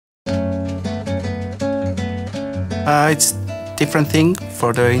It's different thing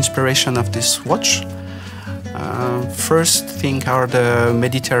for the inspiration of this watch. First thing are the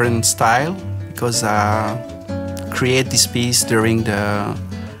Mediterranean style, because I create this piece during the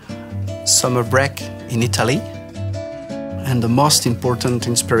summer break in Italy. And the most important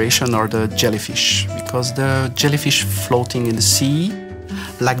inspiration are the jellyfish, because the jellyfish floating in the sea,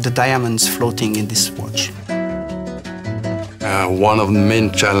 like the diamonds floating in this watch. One of the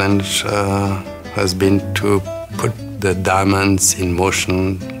main challenges has been to put the diamonds in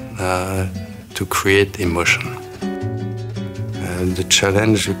motion to create emotion. The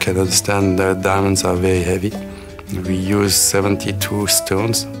challenge, you can understand, the diamonds are very heavy. We use 72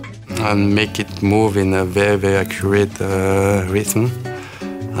 stones and make it move in a very, very accurate rhythm.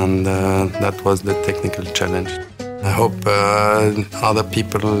 And that was the technical challenge. I hope other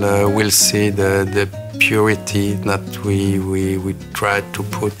people will see the purity that we try to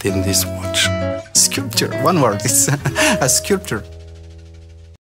put in this watch. Sculpture, one word, it's a sculpture.